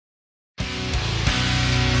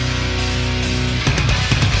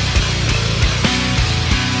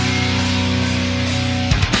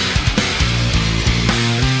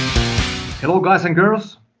Hello, guys and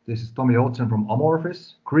girls. This is Tomi Joutsen from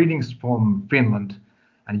AMORPHIS. Greetings from Finland,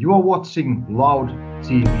 and you are watching Loud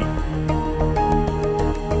TV.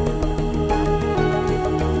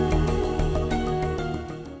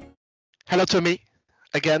 Hello, Tomi.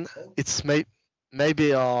 Again, it's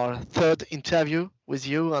maybe our third interview with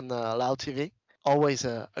you on Loud TV. Always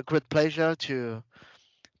a great pleasure to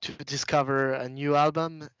discover a new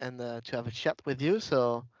album and to have a chat with you.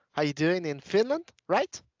 So, how you doing in Finland,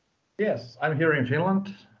 right? Yes, I'm here in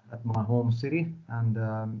Finland at my home city, and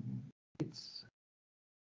it's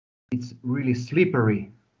really slippery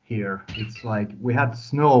here. It's like we had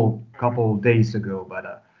snow a couple of days ago,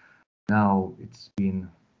 but now it's been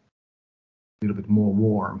a little bit more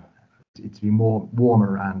warm. It's been more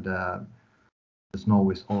warmer, and the snow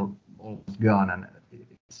is almost gone, and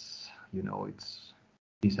it's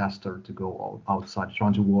disaster to go outside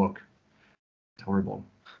trying to walk. It's horrible,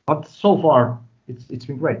 but so far it's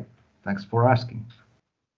been great. Thanks for asking.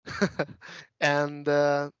 And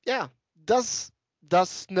does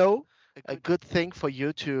snow a good thing for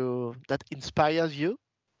you that inspires you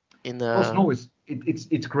in Well, snow is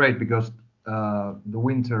it's great because the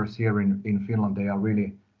winters here in Finland, they are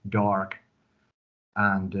really dark,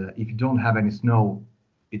 and if you don't have any snow,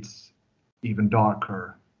 it's even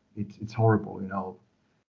darker. It's horrible,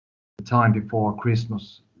 the time before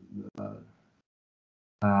Christmas,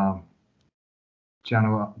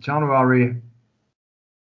 January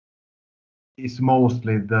is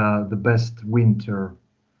mostly the best winter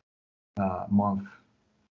month,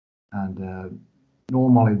 and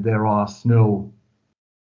normally there are snow.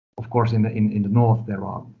 Of course, in the north there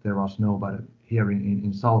are snow, but here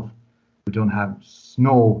in south we don't have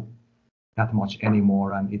snow that much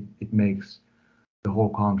anymore, and it makes the whole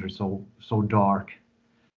country so dark.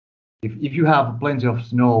 If you have plenty of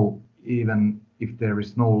snow, even if there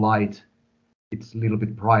is no light, it's a little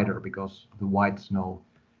bit brighter because the white snow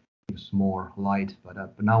gives more light. But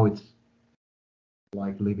now it's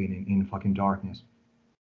like living in fucking darkness.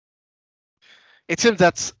 It seems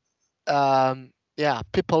that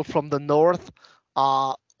people from the north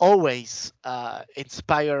are always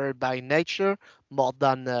inspired by nature more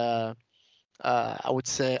than I would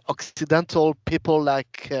say Occidental people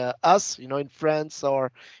like us, in France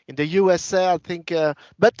or in the USA. I think,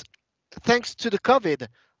 but thanks to the COVID,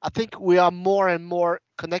 I think we are more and more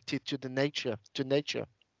connected to nature.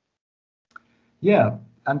 Yeah,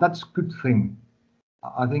 and that's a good thing.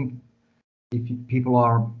 I think if people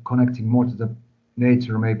are connecting more to the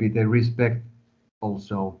nature, maybe they respect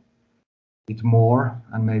also it more,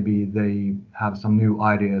 and maybe they have some new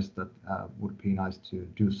ideas that would be nice to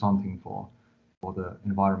do something for the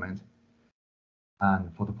environment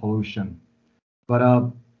and for the pollution.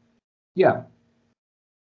 But yeah,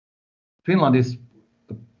 Finland is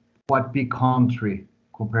a quite big country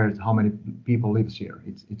compared to how many people lives here.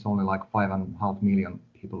 It's only like 5.5 million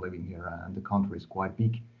people living here, and the country is quite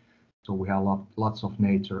big. So we have lots of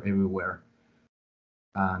nature everywhere,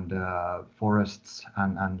 and forests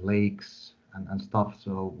and lakes and stuff.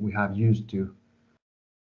 So we have used to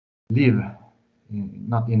live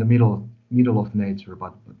not in the middle of nature,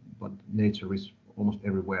 but nature is almost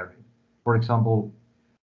everywhere. For example,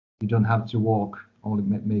 you don't have to walk only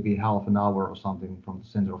maybe half an hour or something from the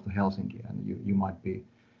center of the Helsinki, and you might be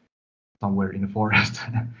somewhere in the forest.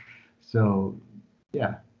 So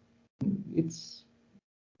yeah,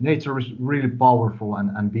 nature is really powerful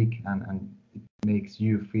and big, and it makes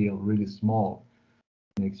you feel really small.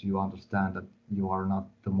 It makes you understand that you are not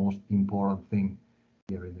the most important thing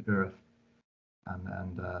here in the earth,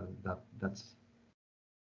 and that's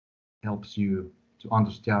helps you to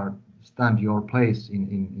understand your place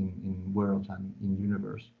in world and in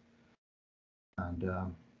universe.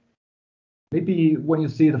 And maybe when you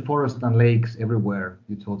see the forest and lakes everywhere,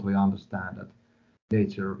 you totally understand that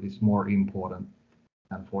nature is more important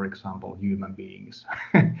than, for example, human beings.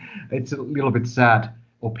 It's a little bit sad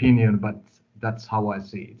opinion, but that's how I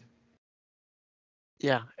see it.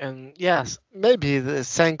 Yeah, and yes, maybe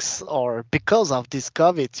thanks or because of this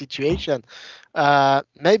COVID situation,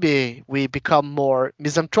 maybe we become more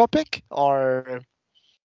misanthropic, or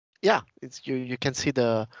it's you can see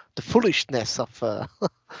the foolishness of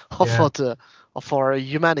Yeah. of our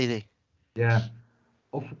humanity. Yeah,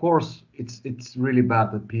 of course, it's really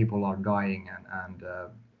bad that people are dying, and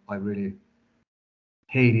I really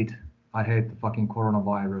hate it. I hate the fucking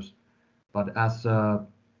coronavirus. But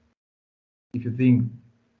if you think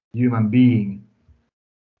human being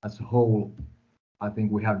as a whole, I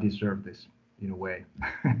think we have deserved this in a way.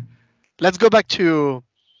 Let's go back to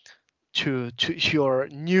your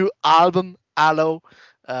new album, Allo.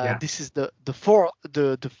 Yeah. This is the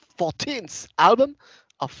 14th album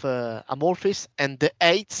of AMORPHIS and the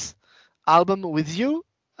 8th album with you.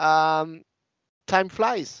 Time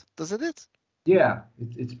flies, doesn't it? Yeah,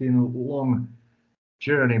 it's been a long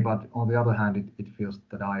journey, but on the other hand, it feels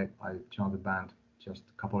that I joined the band just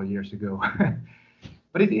a couple of years ago.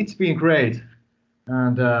 But it's been great,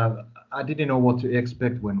 and I didn't know what to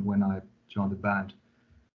expect when I joined the band.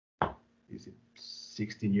 Is it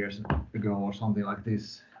 16 years ago or something like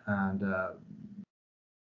this? And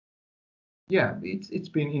yeah, it's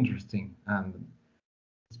been interesting, and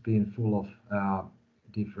it's been full of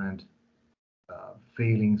different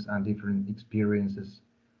feelings and different experiences,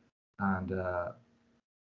 and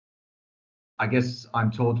I guess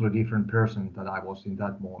I'm totally different person that I was in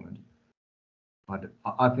that moment. But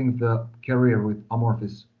I think the career with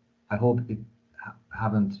AMORPHIS, I hope it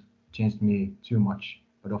haven't changed me too much.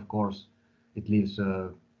 But of course, it leaves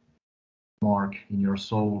a mark in your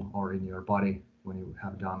soul or in your body when you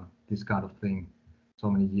have done this kind of thing so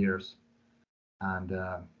many years. And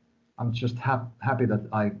I'm just happy that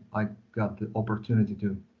I got the opportunity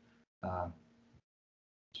uh,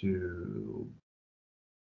 to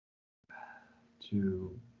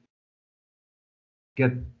to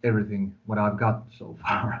get everything what I've got so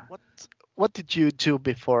far. What did you do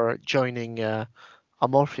before joining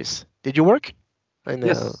AMORPHIS? Did you work?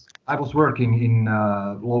 Yes, I was working in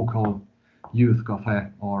a local youth cafe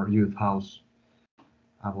or youth house.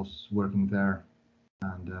 I was working there,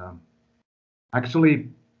 and actually,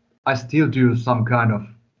 I still do some kind of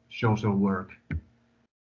social work.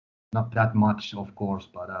 Not that much, of course,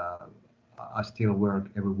 but I still work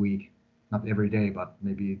every week. Not every day, but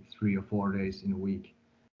maybe 3 or 4 days in a week.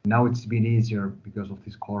 Now it's been easier because of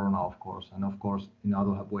this corona, of course, and of course, in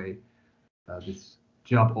other way, this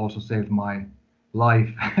job also saved my life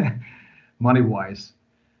money-wise.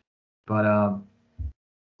 But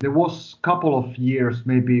there was a couple of years,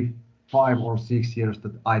 maybe 5 or 6 years,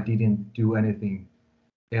 that I didn't do anything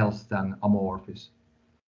else than AMORPHIS.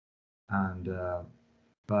 And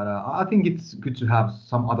but I think it's good to have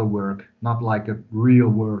some other work, not like a real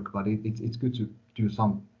work, but it's good to do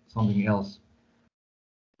something else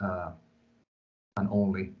than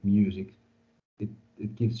only music.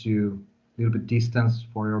 It gives you a little bit distance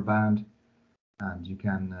for your band, and you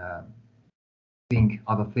can think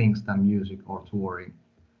other things than music or touring.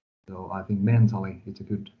 So I think mentally it's a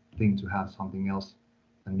good thing to have something else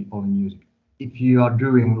than only music. If you are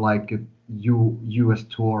doing like a US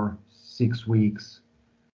tour, 6 weeks,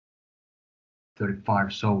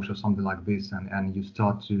 35 shows or something like this, and you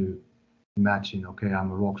start to imagine, okay, I'm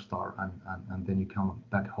a rock star, and then you come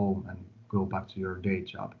back home and go back to your day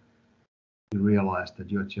job, you realize that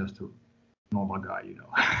you're just a normal guy, you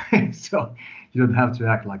know. So you don't have to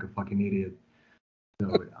act like a fucking idiot.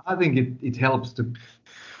 So I think it helps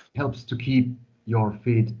to keep your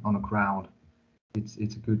feet on the ground. It's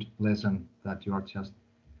a good lesson that you are just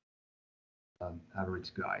an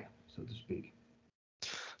average guy, so to speak.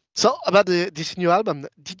 So about this new album,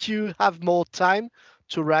 did you have more time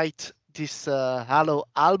to write this Halo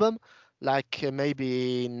album? Like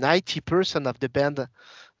maybe 90% of the band,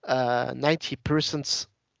 90%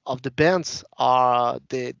 of the bands are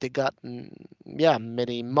they got yeah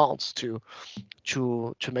many months to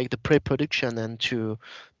make the pre-production and to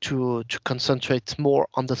concentrate more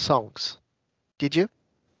on the songs. Did you?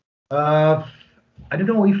 I don't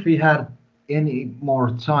know if we had any more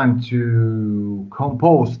time to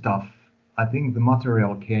compose stuff. I think the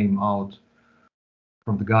material came out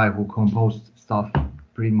from the guy who composed stuff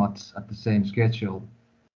pretty much at the same schedule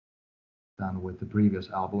than with the previous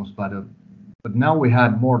albums. But now we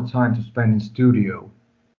had more time to spend in studio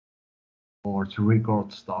or to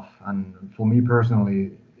record stuff. And for me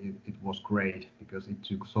personally, it was great because it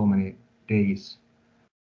took so many days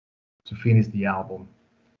to finish the album.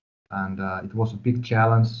 And it was a big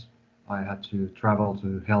challenge. I had to travel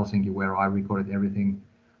to Helsinki where I recorded everything.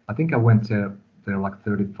 I think I went there like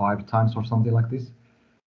 35 times or something like this.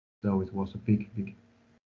 So it was a big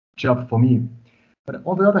job for me. But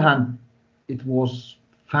on the other hand, it was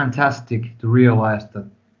fantastic to realize that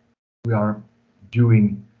we are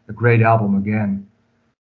doing a great album again.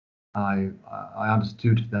 I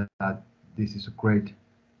understood that this is a great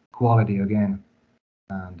quality again,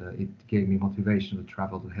 and it gave me motivation to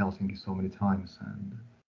travel to Helsinki so many times. And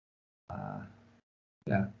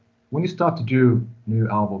yeah, when you start to do new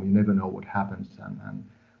album, you never know what happens. And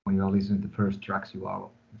when you are listening to the first tracks, you are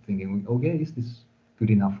thinking, okay, is this good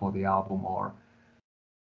enough for the album, or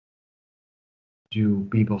do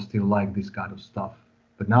people still like this kind of stuff?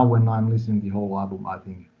 But now when I'm listening to the whole album, I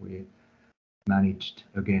think we managed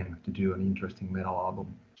again to do an interesting metal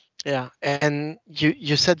album. Yeah, and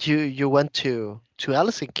you said you went to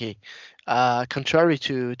Helsinki. contrary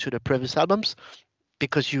to the previous albums,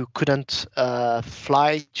 because you couldn't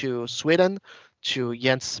fly to Sweden to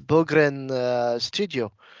Jens Bogren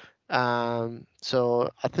studio. So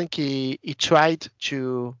I think he tried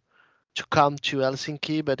to come to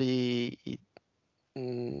Helsinki, but he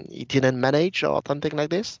didn't manage or something like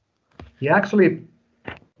this. He actually,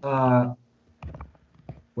 when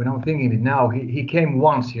I'm thinking it now, he came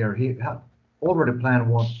once here. He had already planned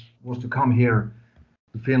was to come here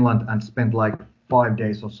to Finland and spend like 5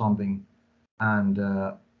 days or something, and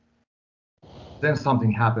then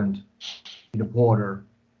something happened in the border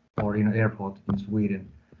or in an airport in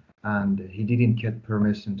Sweden, and he didn't get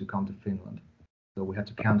permission to come to Finland, so we had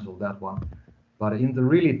to cancel that one. But in the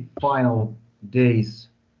really final days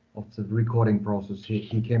of the recording process,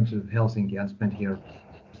 he came to Helsinki and spent here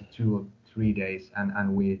 2 or 3 days,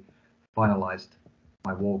 and we finalized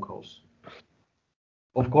my vocals.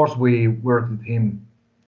 Of course, we worked with him.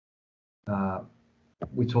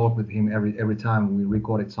 We talked with him every time we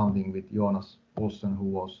recorded something with Jonas Olsson, who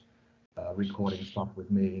was recording stuff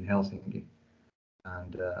with me in Helsinki.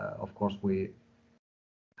 And of course, we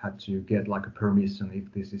had to get like a permission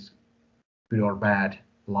if this is good or bad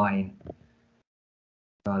line.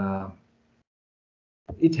 But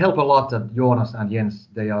it helped a lot that Jonas and Jens,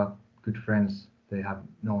 they are good friends. They have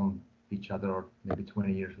known each other maybe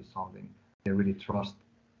 20 years or something. They really trust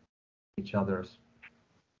each other's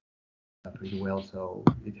pretty well, so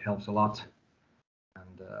it helps a lot.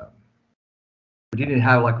 And we didn't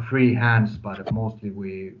have like free hands, but mostly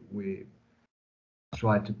we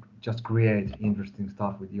tried to just create interesting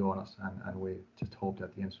stuff with Jonas, and we just hope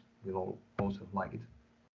that Jens will also like it.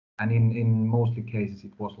 And in mostly cases,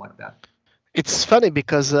 it was like that. It's funny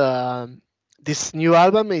because this new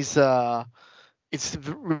album is it's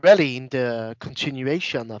really in the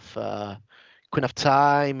continuation of Queen of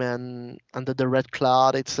Time and Under the Red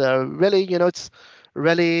Cloud. It's really, it's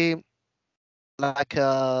really like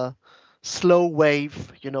a slow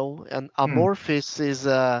wave, and AMORPHIS is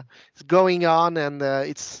going on, and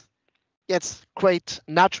it's quite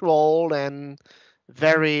natural and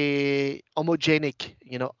very homogenic,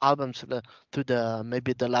 albums to the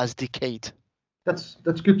maybe the last decade. That's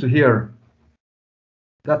good to hear.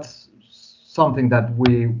 That's something that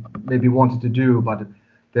we maybe wanted to do, but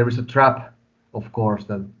there is a trap, of course,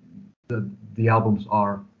 that the albums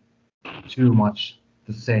are too much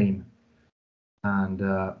the same. And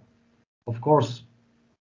of course,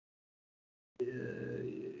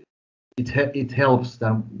 it helps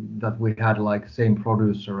that we had like same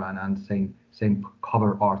producer and same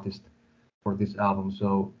cover artist for this album.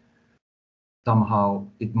 So somehow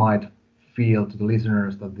it might feel to the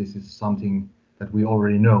listeners that this is something that we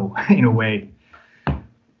already know in a way.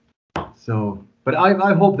 So, but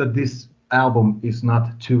I hope that this album is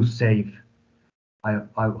not too safe.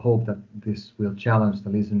 I hope that this will challenge the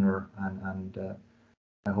listener, and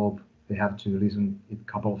I hope they have to listen it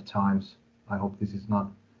a couple of times. I hope this is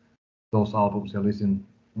not those albums you listen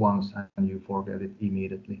once and you forget it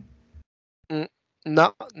immediately.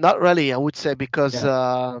 Not really, I would say, because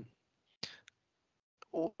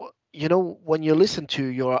when you listen to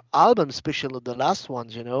your album, especially the last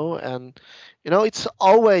ones, and it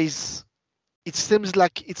seems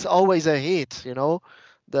like it's always a hit.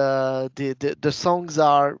 The songs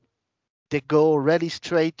they go really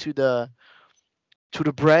straight to the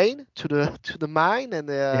brain, to the mind, and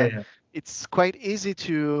it's quite easy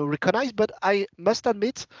to recognize. But I must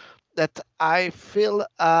admit that I feel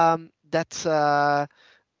that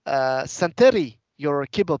Santeri, your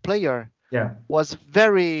keyboard player, was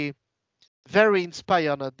very, very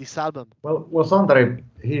inspired on this album. Well, Santeri,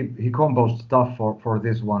 he composed stuff for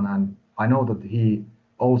this one, and I know that he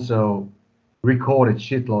also recorded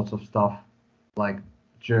shitloads of stuff like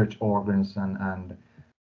church organs, and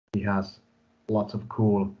he has lots of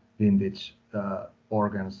cool vintage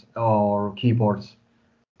organs or keyboards,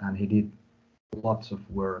 and he did lots of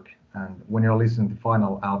work. And when you're listening to the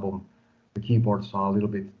final album, the keyboards are a little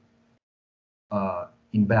bit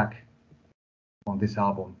in back on this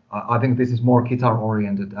album. I think this is more guitar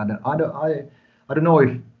oriented, and I don't know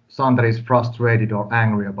if Santeri is frustrated or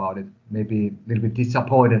angry about it, maybe a little bit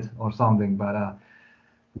disappointed or something, but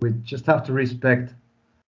we just have to respect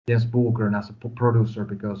Jens Bogren as a producer,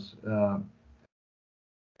 because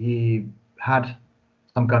he had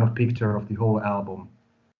some kind of picture of the whole album,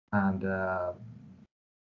 and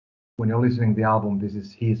when you're listening to the album, this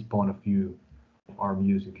is his point of view of our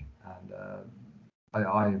music, and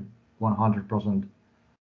I 100%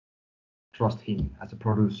 trust him as a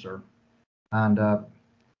producer. And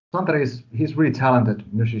Santeri he's really talented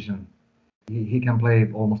musician. He can play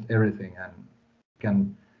almost everything and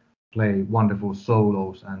can play wonderful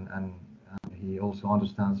solos and he also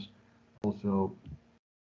understands. Also,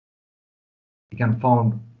 he can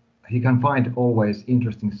find always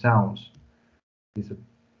interesting sounds. He's a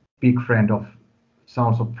big friend of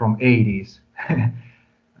sounds from 80s,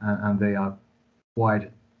 and they are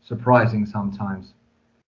quite surprising sometimes.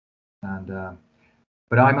 And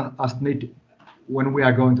but I must admit, when we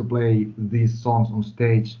are going to play these songs on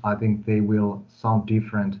stage, I think they will sound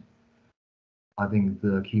different. I think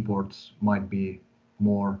the keyboards might be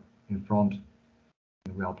more in front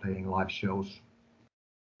when we are playing live shows,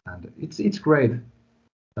 and it's great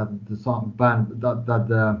that the songs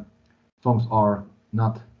are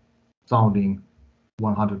not sounding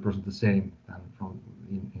 100% the same than from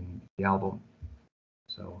in the album.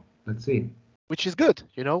 So let's see. Which is good,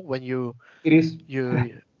 when you It is.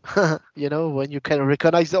 you when you can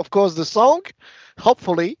recognize, of course, the song,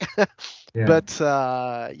 hopefully. Yeah. But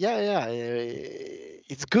yeah,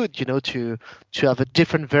 it's good, to have a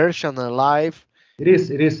different version live. It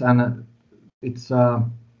is, and it's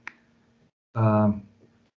um,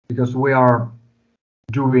 because we are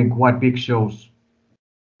doing quite big shows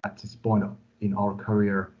at this point in our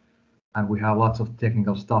career, and we have lots of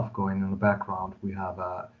technical stuff going in the background. We have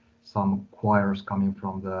some choirs coming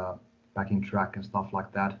from the backing track and stuff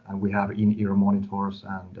like that, and we have in-ear monitors,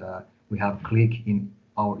 and we have click in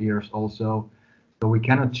our ears also. So we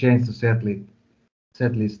cannot change the set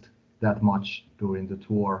list that much during the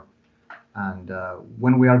tour. And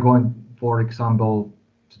when we are going, for example,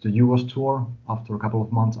 to the US tour after a couple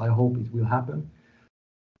of months, I hope it will happen.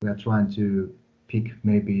 We are trying to pick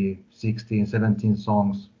maybe 16, 17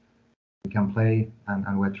 songs we can play,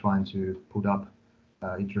 and we're trying to put up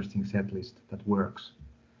interesting set list that works.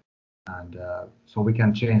 And so we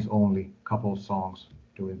can change only a couple of songs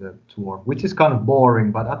during the tour, which is kind of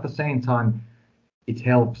boring, but at the same time, it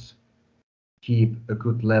helps keep a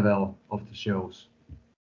good level of the shows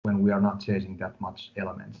when we are not changing that much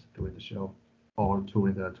elements during the show or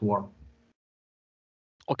during the tour.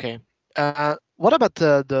 Okay. What about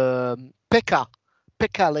the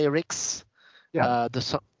Pekka lyrics? Yeah,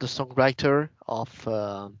 The songwriter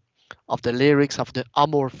of the lyrics, of the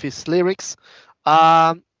AMORPHIS lyrics.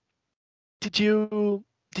 Um, did you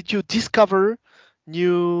discover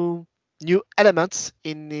new new elements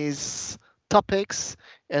in his topics?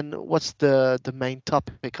 And what's the main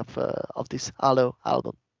topic of this Halo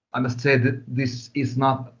album? I must say that this is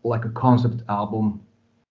not like a concept album,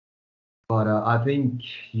 but I think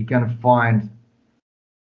you can find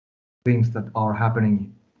things that are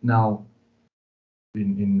happening now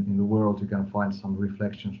in the world. You can find some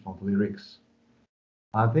reflections from the lyrics.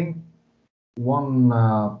 I think one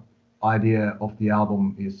idea of the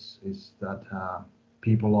album is that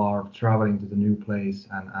people are traveling to the new place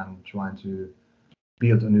and trying to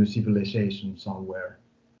build a new civilization somewhere,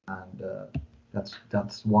 and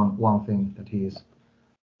that's one thing that he is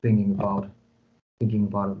thinking about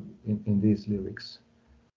in these lyrics.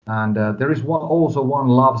 And there is also one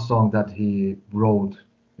love song that he wrote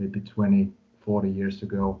maybe 20, 40 years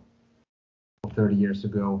ago, or 30 years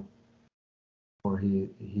ago, for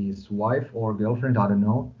his wife or girlfriend, I don't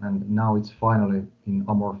know. And now it's finally in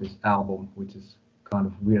AMORPHIS album, which is kind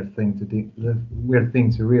of weird thing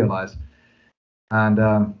to realize.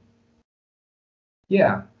 And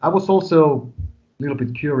yeah, I was also a little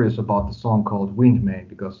bit curious about the song called Windmane,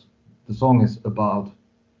 because the song is about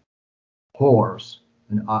horse,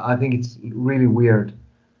 and I think it's really weird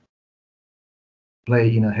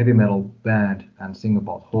play in a heavy metal band and sing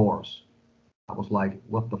about horse. I was like,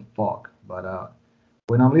 what the fuck? But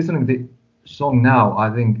when I'm listening to the song now, I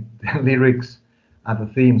think the lyrics and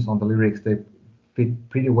the themes on the lyrics, they fit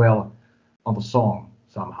pretty well on the song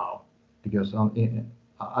somehow. Because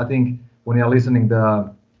I think when you're listening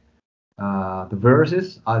the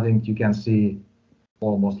verses, I think you can see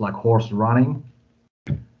almost like horse running,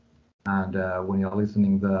 and when you're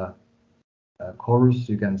listening the chorus,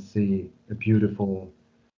 you can see a beautiful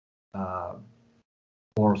uh,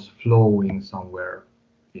 horse flowing somewhere.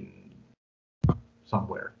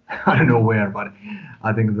 I don't know where, but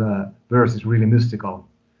I think the verse is really mystical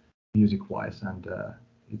music-wise, and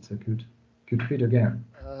it's a good fit again.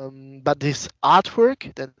 But this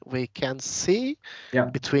artwork that we can see Yeah.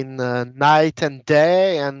 between night and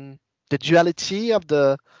day, and the duality of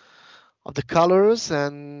the colors,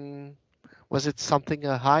 and was it something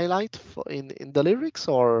a highlight in the lyrics,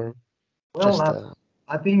 or Well, just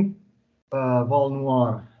I think Val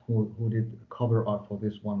Noir, who did cover art for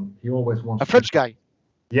this one, he always wants a to. French guy?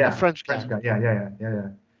 A Yeah, French French guy. guy. Yeah.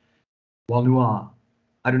 Val Noir.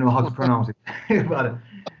 I don't know how to pronounce it, but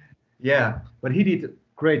yeah, but he did a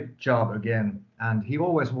great job again, and he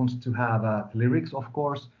always wants to have lyrics, of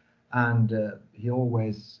course, and he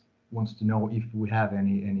always wants to know if we have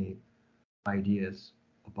any ideas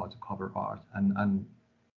about the cover art, and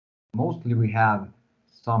mostly we have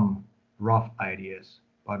some rough ideas,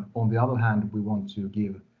 but on the other hand, we want to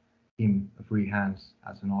give him a free hands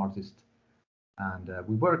as an artist, and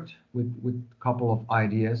we worked with a couple of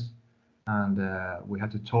ideas, and we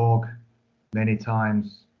had to talk many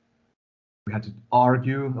times. We had to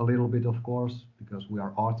argue a little bit, of course, because we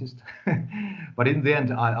are artists. But in the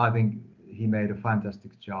end, I think he made a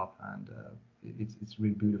fantastic job, and it's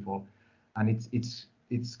really beautiful. And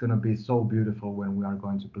it's gonna be so beautiful when we are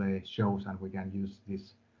going to play shows and we can use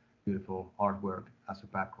this beautiful artwork as a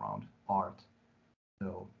background art.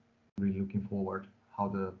 So really looking forward how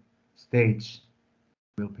the stage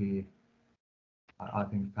will be. I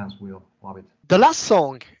think fans will love it. The last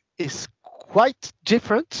song is quite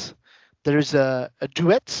different. There is a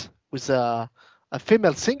duet with a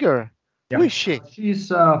female singer. Yeah. Who is she? She's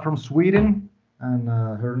from Sweden, and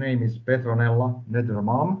her name is Petronella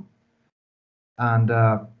Nedermalm. And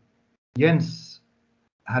Jens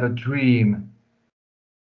had a dream.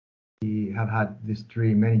 He have had this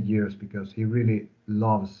dream many years because he really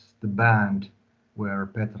loves the band where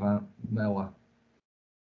Petronella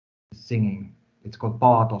is singing. It's called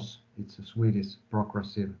Pathos. It's a Swedish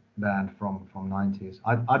progressive band from 90s.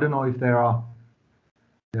 I don't know if they are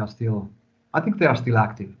still. I think they are still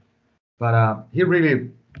active. But he really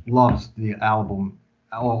loves the album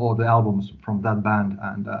or the albums from that band,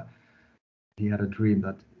 and he had a dream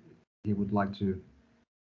that he would like to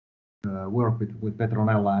work with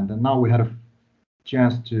Petronella, and now we had a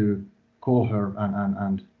chance to call her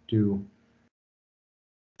and do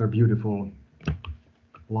her beautiful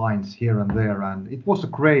lines here and there, and it was a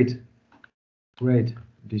great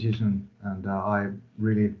decision, and I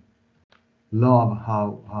really love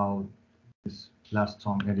how this last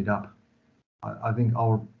song ended up. I think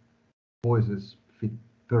our voices fit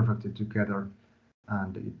perfectly together,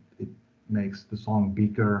 and it makes the song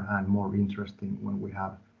bigger and more interesting when we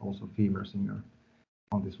have also female singer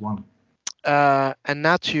on this one. And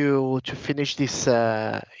now to finish this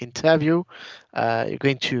interview, you're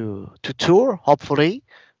going to tour, hopefully,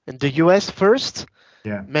 in the US first.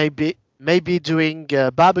 Yeah. Maybe doing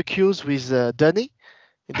barbecues with Danny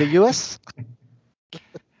in the US.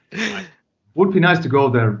 Would be nice to go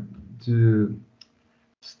there to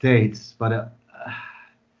States, but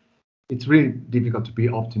it's really difficult to be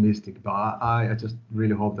optimistic. But I just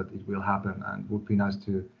really hope that it will happen, and would be nice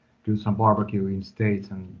to do some barbecue in States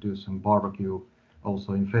and do some barbecue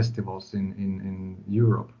also in festivals in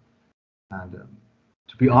Europe. And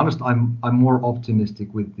to be honest, I'm more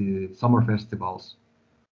optimistic with the summer festivals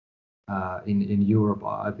in Europe.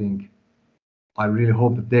 I think I really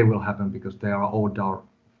hope that they will happen because they are outdoor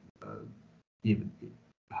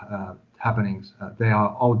happenings. They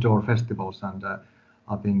are outdoor festivals, and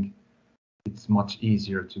I think it's much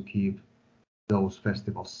easier to keep those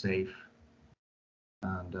festivals safe.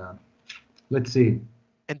 And let's see.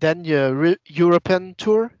 And then your European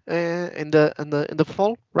tour in the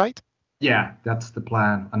fall, right? Yeah, that's the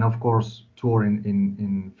plan, and of course tour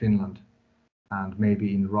in Finland and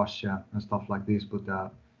maybe in Russia and stuff like this.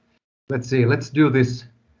 But let's see. Let's do this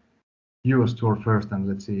US tour first, and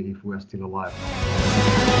let's see if we're still alive.